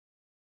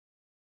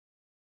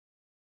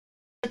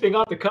Sipping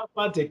off the cup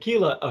on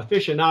Tequila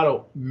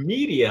Aficionado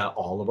Media,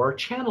 all of our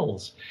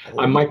channels.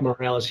 Oh, I'm Mike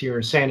Morales here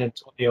in San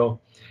Antonio.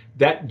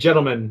 That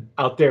gentleman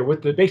out there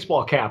with the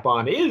baseball cap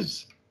on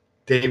is.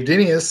 Dave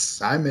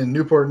Dinius. I'm in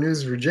Newport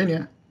News,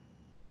 Virginia.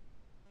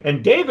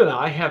 And Dave and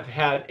I have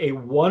had a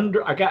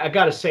I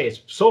got to say,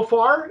 so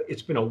far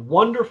it's been a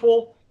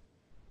wonderful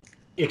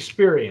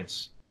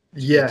experience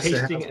to be Yes, it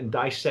tasting has and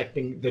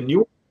dissecting the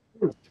new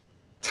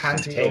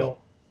Tanteo.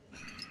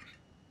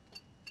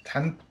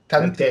 Tanteo.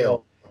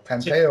 Tanteo.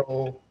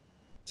 Tanteo.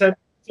 Say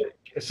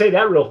say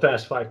that real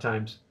fast 5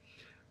 times.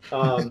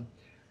 Um,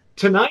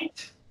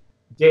 Tonight,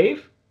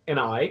 Dave and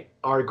I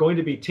are going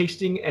to be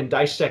tasting and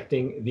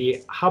dissecting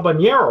the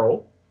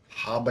Habanero.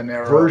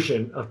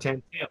 version of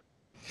Tanteo.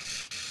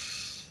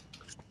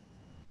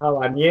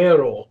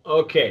 Habanero.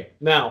 Okay.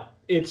 Now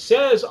it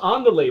says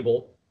on the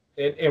label,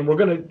 and we're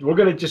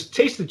gonna just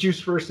taste the juice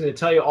first and then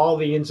tell you all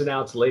the ins and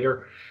outs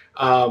later.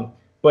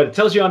 But it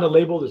tells you on the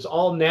label it's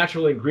all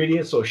natural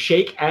ingredients, so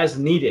shake as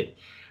needed.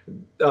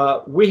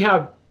 We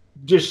have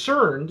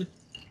discerned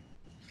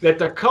that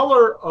the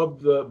color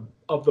of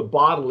the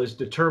bottle is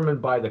determined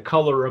by the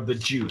color of the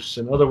juice.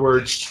 In other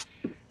words,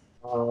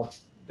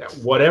 that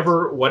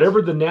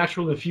whatever the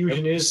natural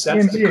infusion is,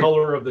 that's the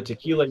color of the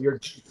tequila you're.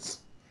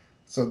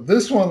 So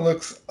this one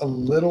looks a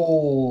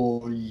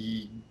little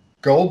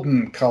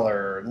golden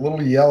color, a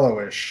little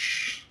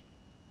yellowish.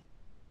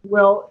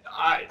 Well,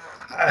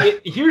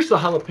 here's the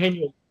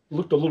jalapeno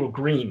looked a little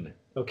green.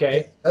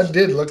 Okay, that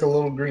did look a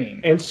little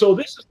green. And so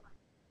this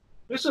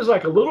is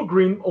like a little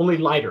green, only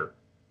lighter.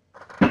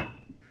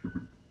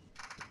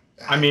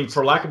 I mean,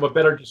 for lack of a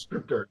better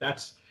descriptor,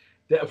 that's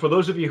for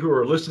those of you who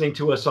are listening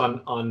to us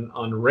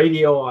on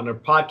radio, on a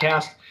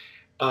podcast.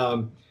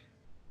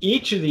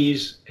 Each of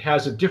these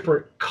has a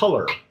different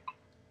color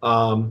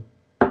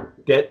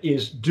that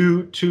is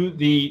due to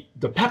the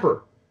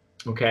pepper.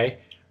 Okay,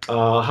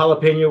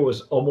 jalapeno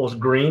was almost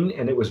green,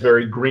 and it was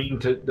very green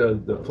to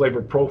the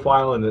flavor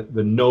profile, and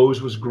the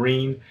nose was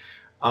green.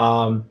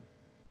 And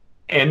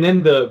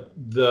then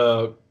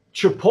the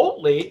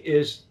chipotle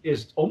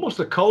is almost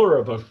the color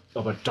of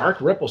a dark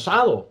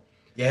reposado.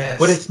 Yes,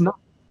 but it's not.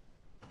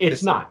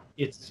 It's not.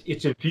 It's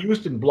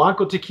infused in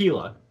blanco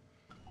tequila.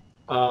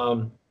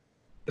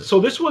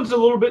 So this one's a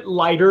little bit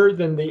lighter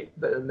than the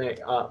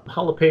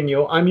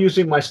jalapeno. I'm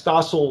using my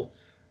Stossel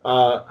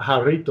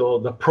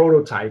Jarrito, the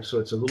prototype, so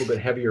it's a little bit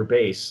heavier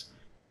base.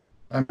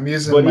 I'm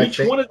using my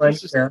fake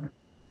Glencairn.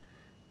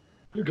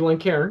 Your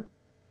Glencairn.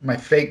 My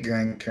fake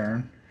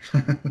Glencairn.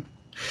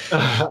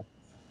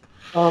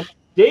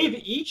 Dave,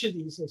 each of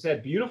these has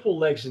had beautiful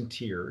legs and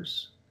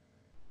tears.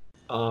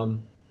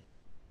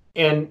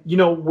 And, you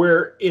know,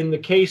 where in the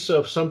case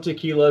of some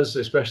tequilas,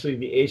 especially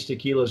the aged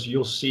tequilas,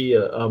 you'll see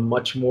a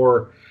much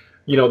more,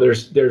 you know,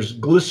 there's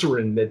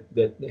glycerin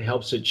that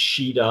helps it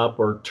sheet up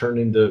or turn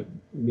into,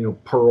 you know,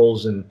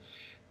 pearls and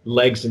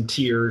legs and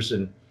tears.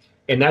 And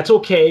that's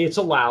okay. It's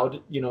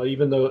allowed, you know,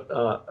 even though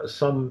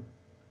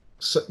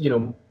you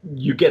know,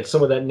 you get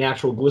some of that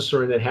natural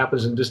glycerin that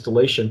happens in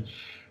distillation.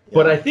 Yeah.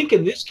 But I think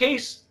in this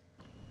case,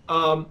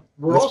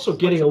 we're also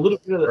getting a little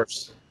bit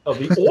of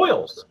the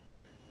oils.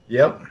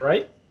 Yep.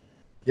 Right?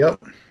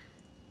 Yep.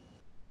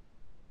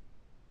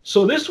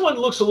 So this one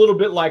looks a little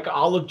bit like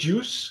olive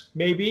juice,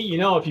 maybe, you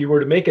know, if you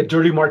were to make a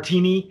dirty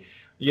martini,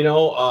 you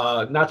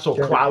know, not so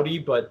cloudy,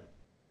 but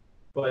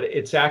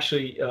it's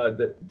actually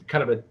the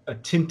kind of a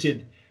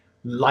tinted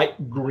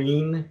light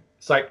green.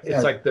 It's like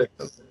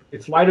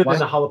it's lighter than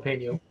the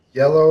jalapeno.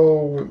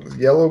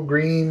 Yellow,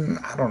 green.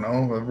 I don't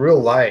know, real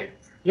light.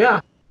 Yeah.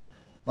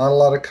 Not a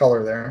lot of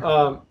color there.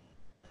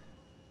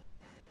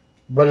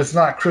 But it's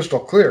not crystal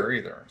clear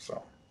either.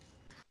 So.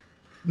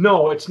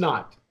 No, it's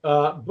not.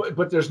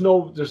 But there's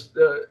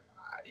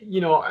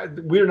you know,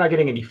 we're not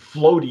getting any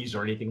floaties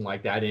or anything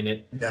like that in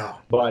it. No.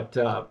 But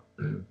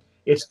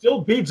it still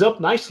beads up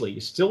nicely.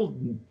 It's still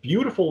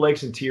beautiful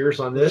legs and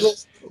tears on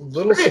this.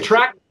 Little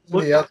attractive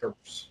than the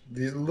others. A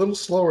little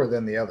slower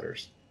than the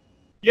others.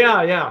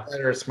 Yeah, yeah.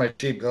 It's my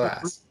cheap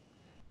glass.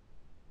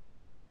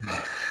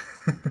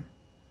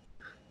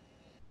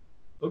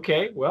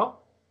 Okay,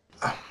 well.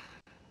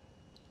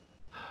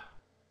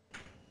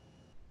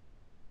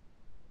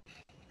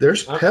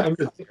 There's pepper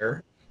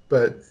there,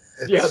 but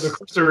yeah, of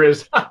course there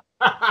is.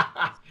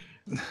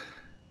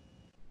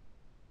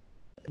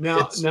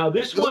 Now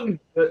this one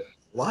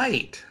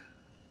light.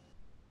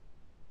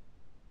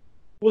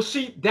 Well,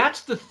 see,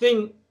 that's the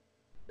thing.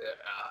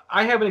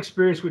 I have an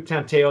experience with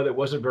Tanteo that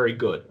wasn't very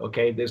good.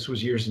 Okay, this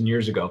was years and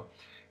years ago,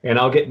 and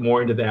I'll get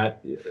more into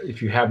that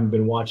if you haven't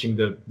been watching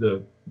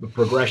the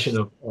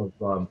progression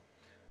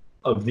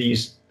of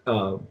these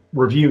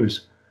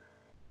reviews.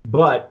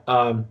 But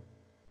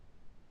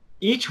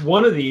each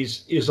one of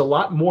these is a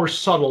lot more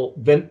subtle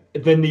than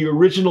the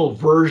original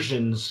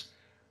versions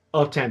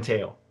of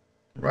Tanteo.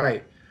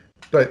 Right.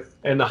 But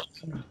the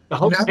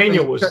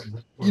jalapeno was.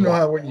 You know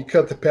how when you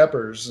cut the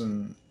peppers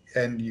and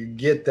you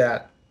get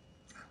that,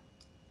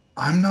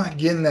 I'm not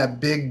getting that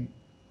big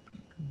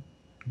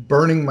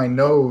burning my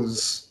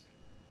nose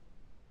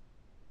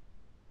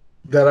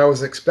that I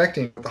was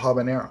expecting with the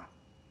habanero.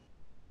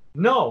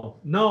 No,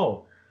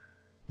 no.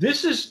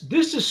 This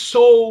is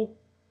so.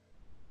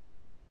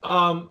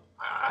 Um,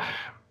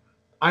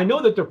 I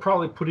know that they're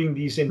probably putting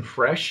these in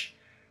fresh.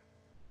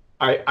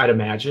 I'd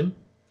imagine.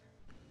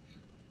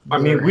 I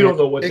mean, They're we don't hand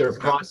know what their picking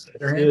them. process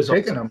They're hand is,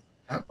 picking them.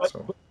 but,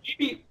 So but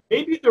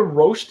maybe they're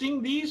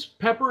roasting these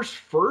peppers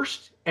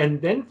first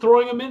and then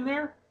throwing them in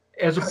there,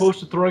 as I, opposed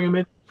to throwing them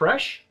in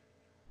fresh.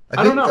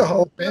 I I don't think the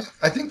know. jalapeno.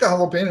 I think the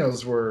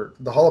jalapenos were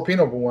the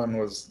jalapeno one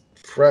was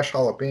fresh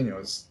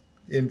jalapenos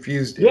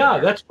infused in Yeah,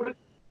 there.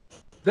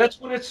 that's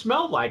what it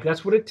smelled like.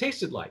 That's what it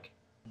tasted like.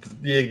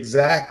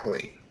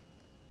 Exactly.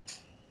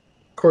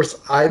 Of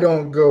course, I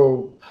don't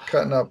go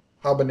cutting up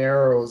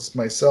habaneros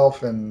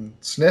myself and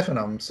sniffing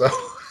them. So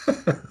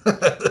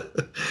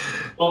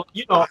Well,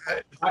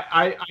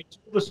 I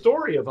told the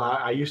story of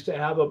I used to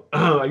have a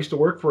I used to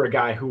work for a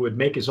guy who would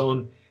make his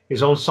own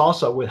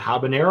salsa with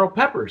habanero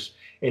peppers,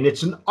 and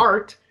it's an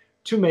art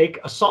to make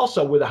a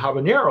salsa with a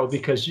habanero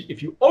because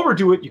if you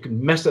overdo it, you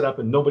can mess it up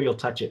and nobody will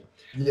touch it.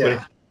 But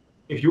yeah,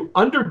 if you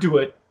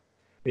underdo it,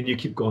 then you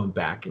keep going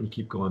back and you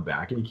keep going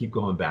back and you keep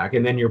going back,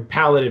 and then your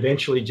palate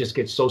eventually just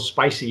gets so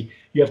spicy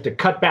you have to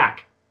cut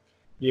back.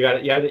 You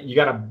got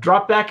to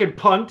drop back and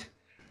punt,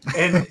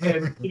 and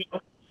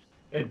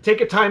and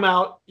take a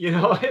timeout,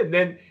 and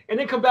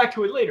then come back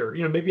to it later,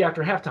 maybe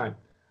after halftime.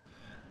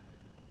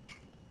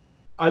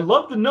 I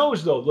love the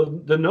nose though.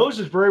 The nose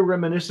is very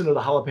reminiscent of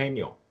the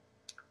jalapeno.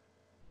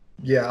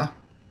 yeah,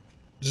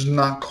 just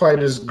not quite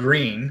as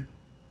green.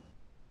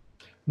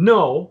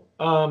 No,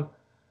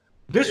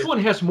 this It, one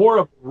has more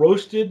of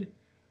roasted.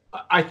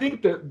 I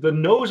think the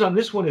nose on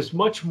this one is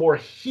much more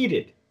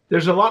heated.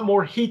 There's a lot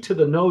more heat to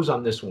the nose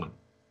on this one,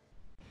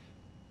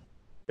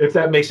 if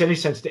that makes any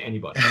sense to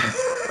anybody.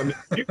 I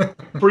mean,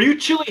 for you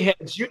chili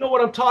heads, you know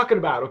what I'm talking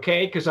about,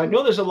 okay? Because I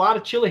know there's a lot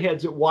of chili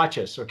heads that watch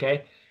us,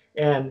 okay?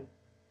 And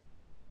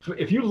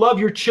if you love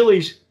your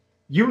chilies,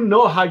 you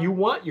know how you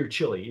want your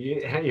chili.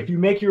 If you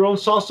make your own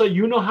salsa,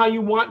 you know how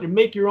you want to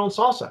make your own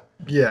salsa.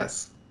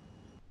 yes,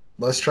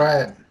 let's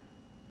try it.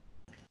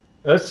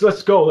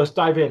 Let's go. Let's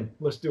dive in.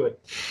 Let's do it.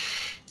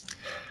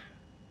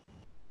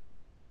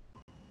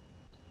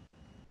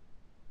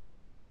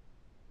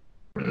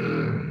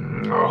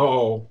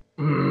 Oh.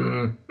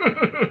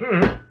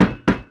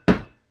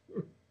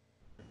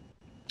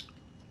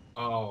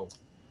 Oh.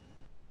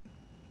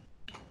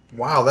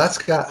 Wow, that's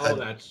got Oh, a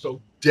that's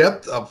so.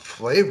 depth of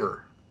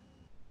flavor.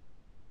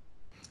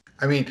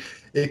 I mean,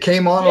 it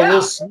came on a little Yeah.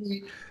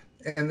 sweet,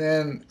 and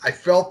then I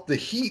felt the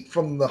heat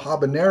from the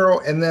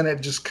habanero, and then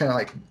it just kind of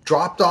like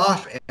dropped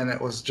off, and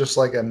it was just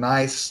like a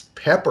nice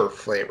pepper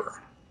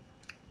flavor.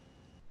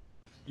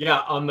 Yeah,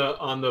 on the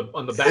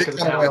back It of the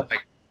kind of palate. went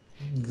like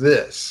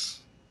this,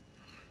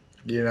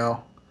 you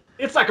know?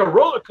 It's like a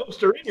roller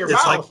coaster in your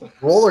It's like mouth.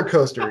 roller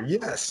coaster,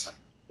 yes.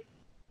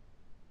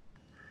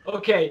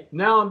 Okay,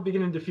 now I'm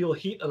beginning to feel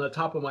heat on the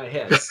top of my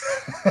head.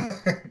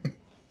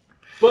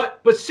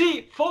 But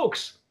see,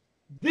 folks,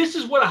 this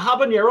is what a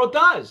habanero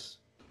does.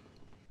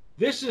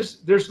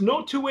 There's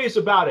no two ways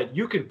about it.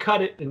 You can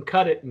cut it and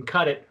cut it and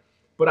cut it,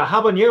 but a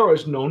habanero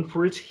is known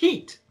for its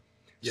heat.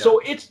 Yeah.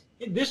 So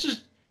this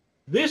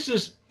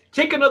is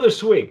take another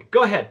swig.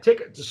 Go ahead,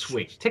 take a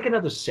swig. Take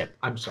another sip.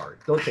 I'm sorry.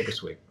 Don't take a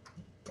swig.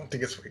 Don't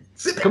think it's sweet.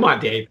 Sip it. Come on,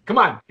 Dave. Come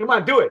on,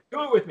 do it.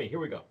 Do it with me. Here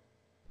we go.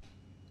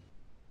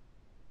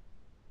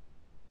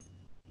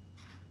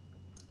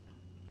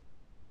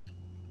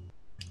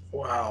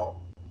 Wow.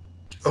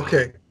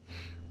 Okay.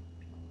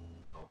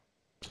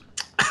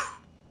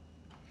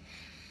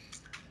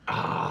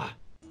 Ah.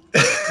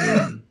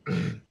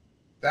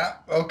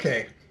 That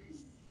okay.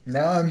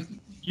 Now I'm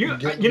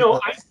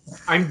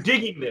I'm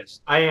digging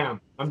this. I am.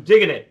 I'm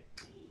digging it.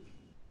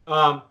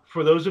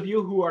 For those of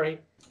you who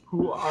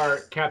are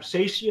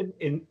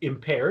capsaicin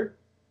impaired,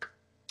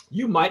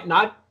 you might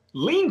not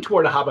lean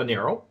toward a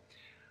habanero.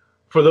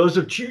 For those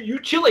of you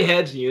chili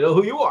heads, you know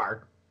who you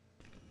are.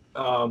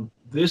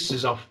 This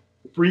is a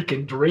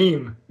freaking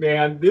dream,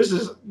 man. This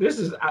is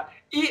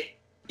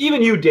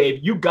even you, Dave.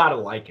 You gotta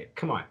like it.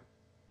 Come on.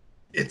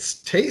 it's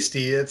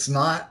tasty. It's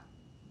not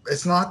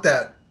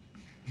that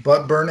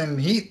butt burning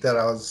heat that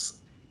I was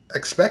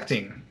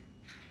expecting.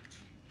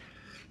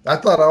 I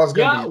thought I was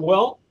Yeah. gonna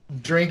Well.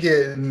 drink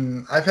it,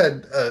 and I've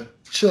had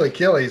chili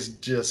killies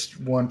just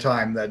one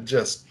time that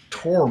just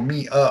tore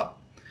me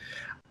up.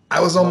 I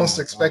was Oh almost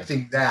my God.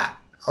 expecting that.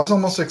 I was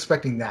almost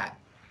expecting that.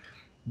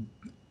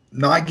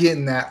 Not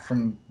getting that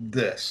from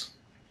this.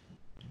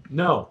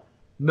 No,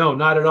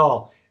 not at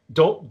all.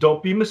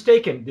 Don't be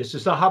mistaken. This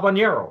is a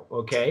habanero,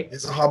 okay?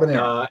 It's a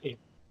habanero.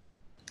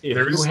 If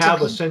There you is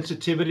have a some-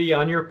 sensitivity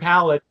on your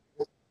palate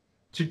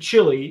to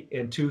chili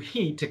and to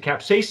heat, to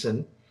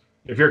capsaicin,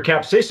 if you're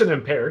capsaicin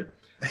impaired,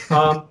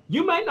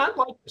 you might not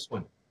like this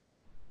one.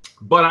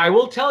 But I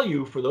will tell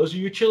you, for those of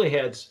you chili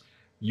heads,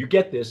 you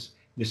get this.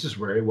 This is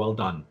very well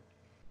done.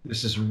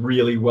 This is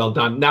really well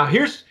done. Now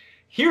here's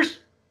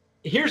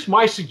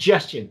my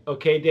suggestion,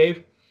 okay,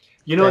 Dave?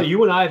 You know, Okay.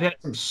 you and I have had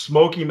some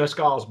smoky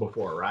mezcals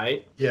before,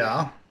 right?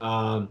 Yeah.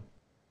 Um,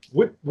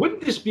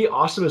 Wouldn't this be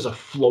awesome as a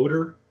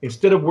floater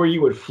instead of where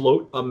you would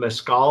float a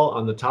mezcal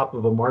on the top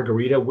of a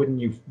margarita? Wouldn't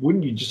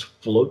you just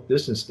float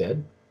this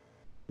instead?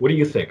 What do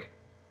you think?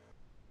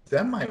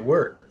 That might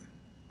work.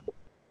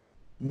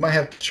 You might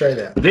have to try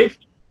that.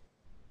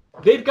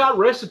 They've got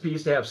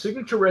recipes. They have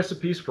signature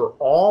recipes for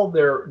all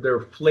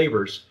their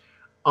flavors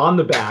on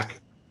the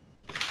back.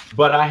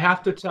 But I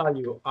have to tell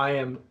you, I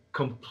am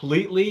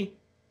completely,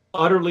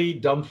 utterly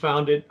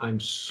dumbfounded. I'm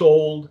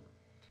sold.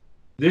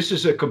 This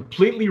is a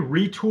completely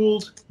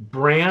retooled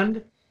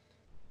brand.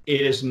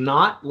 It is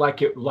not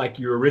like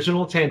your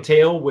original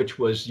Tanteo, which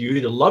was you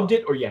either loved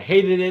it or you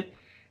hated it,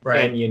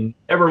 Right. and you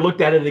never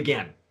looked at it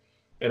again.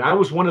 And I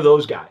was one of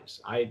those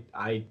guys. I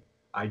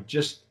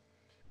just,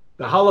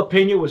 the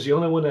jalapeno was the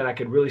only one that I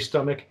could really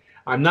stomach.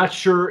 I'm not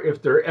sure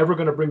if they're ever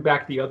going to bring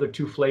back the other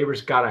two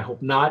flavors. God, I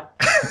hope not,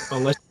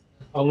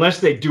 unless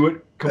they do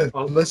it.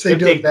 Unless they if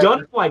do they've it better.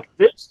 done it like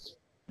this.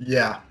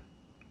 Yeah.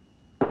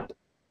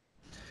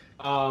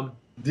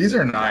 These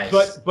are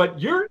nice. But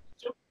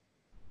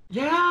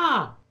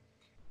yeah.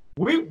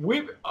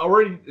 We've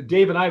already,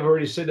 Dave and I have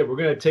already said that we're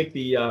going to take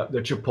the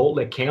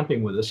Chipotle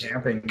camping with us.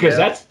 Camping, because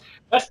yeah.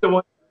 that's the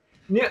one.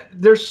 Yeah,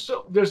 there's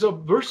a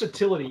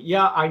versatility.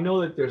 Yeah, I know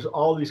that there's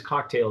all these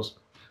cocktails,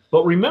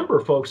 but remember,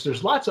 folks,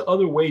 there's lots of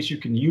other ways you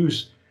can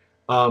use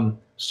some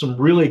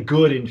really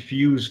good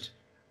infused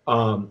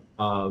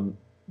tequilas.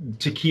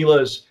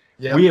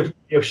 Yeah. We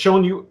have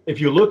shown you, if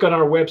you look on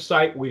our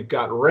website, we've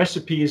got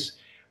recipes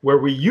where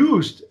we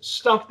used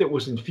stuff that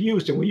was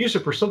infused and we use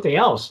it for something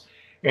else.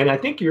 And I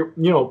think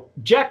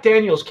Jack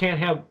Daniels can't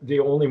have the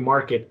only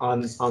market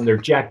on their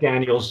Jack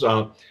Daniels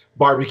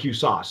barbecue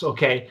sauce.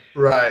 Okay.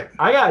 Right.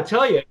 I gotta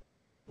tell you,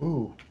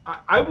 Ooh.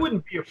 I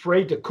wouldn't be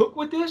afraid to cook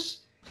with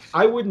this.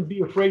 I wouldn't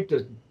be afraid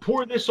to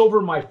pour this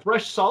over my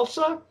fresh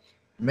salsa.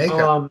 Make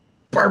a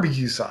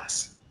barbecue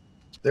sauce.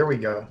 There we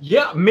go.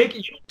 Yeah, make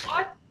it. You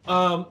know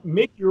what?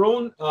 Make your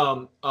own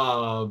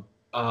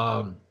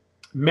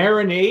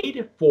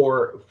marinade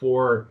for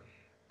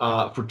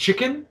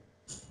chicken.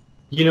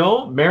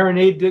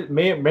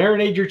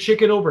 Marinate your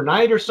chicken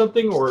overnight or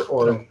something, or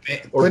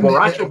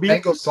borracho beans.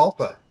 Mango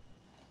salsa.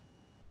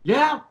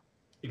 Yeah,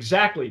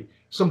 exactly.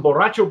 Some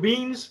borracho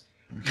beans.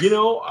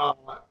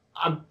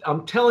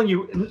 I'm telling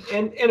you,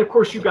 and of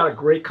course you've got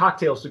great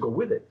cocktails to go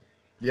with it.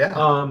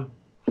 Yeah.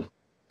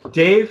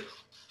 Dave,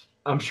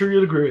 I'm sure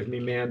you'll agree with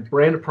me, man.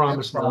 Brand of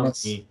Promise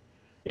nominee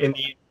in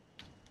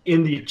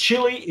the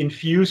chili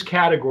infused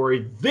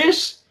category.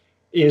 This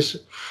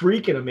is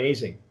freaking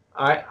amazing.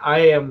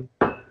 I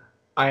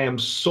am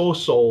so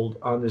sold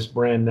on this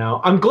brand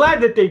now. I'm glad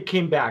that they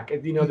came back.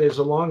 There's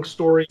a long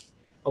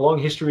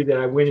history that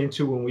I went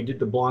into when we did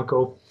the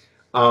Blanco.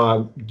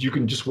 You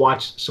can just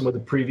watch some of the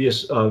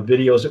previous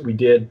videos that we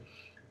did.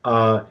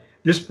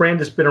 This brand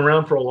has been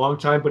around for a long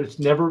time, but it's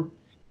never.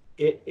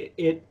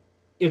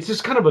 It's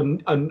just kind of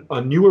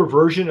a newer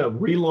version of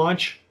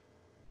relaunch,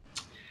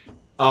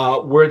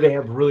 where they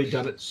have really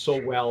done it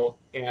so well,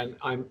 and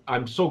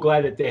I'm so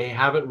glad that they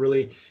haven't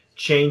really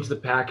changed the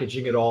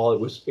packaging at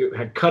all. It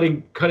had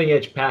cutting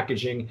edge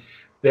packaging.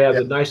 They have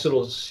a nice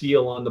little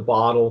seal on the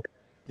bottle.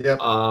 Yep.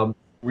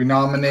 We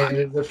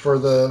nominated it for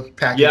the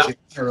packaging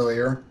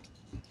earlier.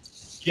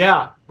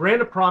 Yeah,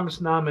 Brand of Promise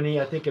nominee,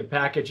 I think, in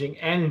packaging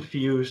and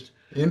infused.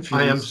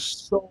 I am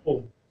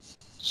so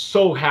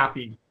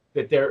happy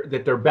that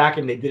they're back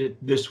and they did it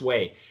this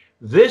way.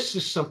 This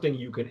is something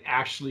you can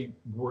actually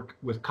work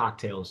with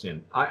cocktails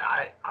in.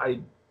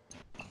 I'm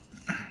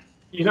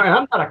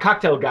not a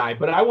cocktail guy,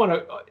 but I want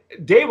to.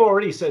 Dave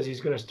already says he's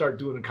going to start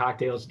doing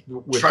cocktails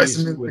with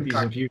these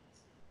infusions.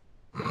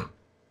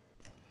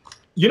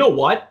 You know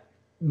what?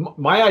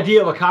 My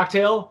idea of a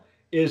cocktail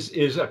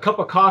is a cup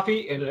of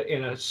coffee and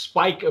a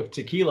spike of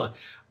tequila.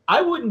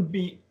 I wouldn't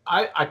be.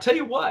 I tell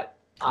you what.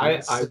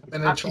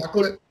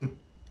 Chocolate.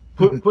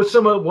 Put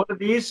some of one of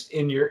these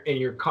in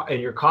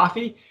your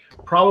coffee.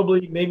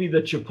 Probably maybe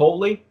the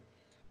Chipotle,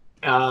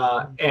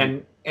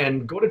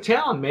 and go to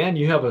town, man.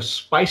 You have a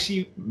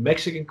spicy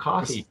Mexican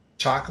coffee.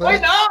 Chocolate. Why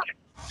not?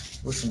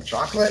 With some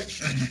chocolate,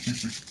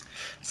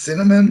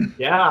 cinnamon.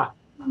 Yeah.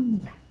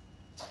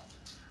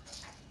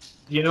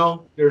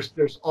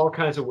 There's all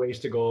kinds of ways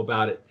to go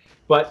about it.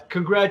 But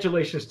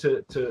congratulations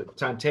to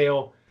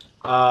Tanteo.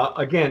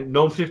 Again,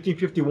 Gnome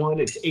 1551.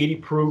 It's 80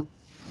 proof,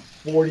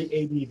 40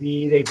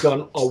 ABV. They've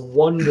done a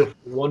wonderful,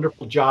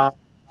 wonderful job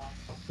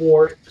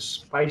for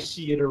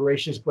spicy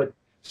iterations, but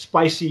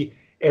spicy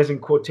as in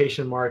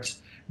quotation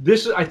marks.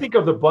 This is, I think,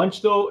 of the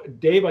bunch, though,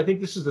 Dave, I think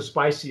this is the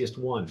spiciest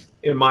one,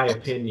 in my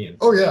opinion.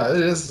 Oh, yeah,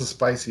 it is the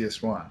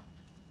spiciest one.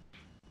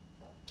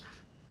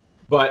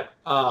 But,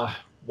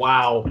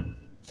 wow.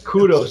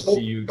 Kudos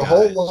to you guys.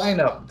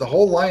 The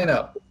whole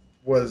lineup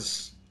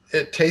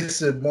it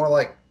tasted more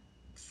like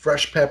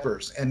fresh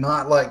peppers and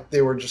not like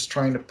they were just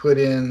trying to put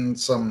in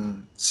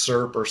some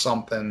syrup or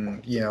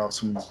something,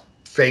 some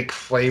fake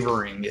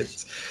flavoring.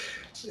 It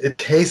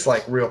tastes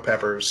like real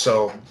peppers,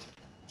 so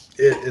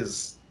it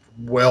is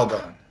well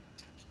done.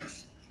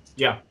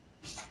 Yeah.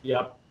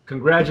 Yep.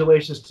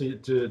 Congratulations to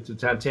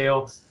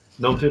Tanteo,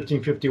 Gnome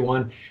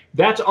 1551.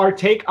 That's our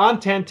take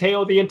on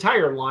Tanteo, the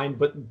entire line,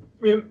 but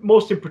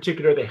most in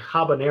particular the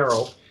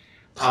habanero.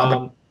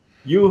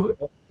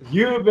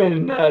 You've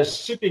been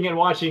sipping and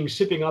watching,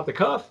 sipping off the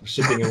cuff,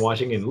 sipping and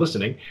watching and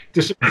listening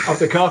to Sipping Off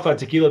the Cuff on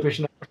Tequila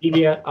Aficionado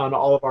Media on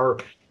all of our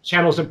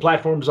channels and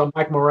platforms. I'm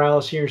Mike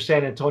Morales here in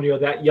San Antonio.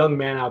 That young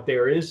man out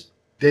there is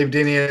Dave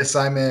Dinius.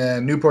 I'm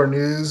in Newport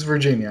News,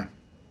 Virginia.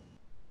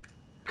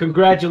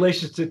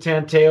 Congratulations to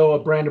Tanteo, a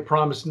Brand of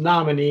Promise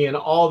nominee in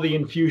all the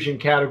infusion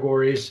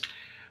categories.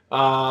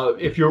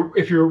 If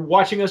you're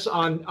watching us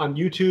on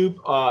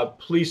YouTube,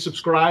 please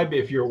subscribe.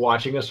 If you're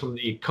watching us from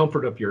the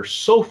comfort of your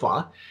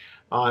sofa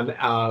on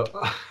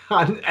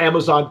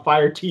Amazon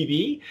Fire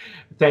TV,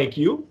 thank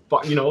you.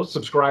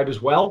 Subscribe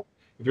as well.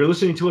 If you're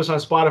listening to us on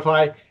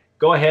Spotify,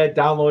 go ahead,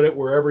 download it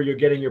wherever you're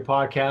getting your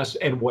podcasts,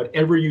 and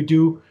whatever you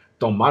do,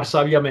 tomar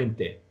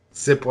sabiamente.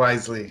 Sip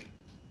wisely.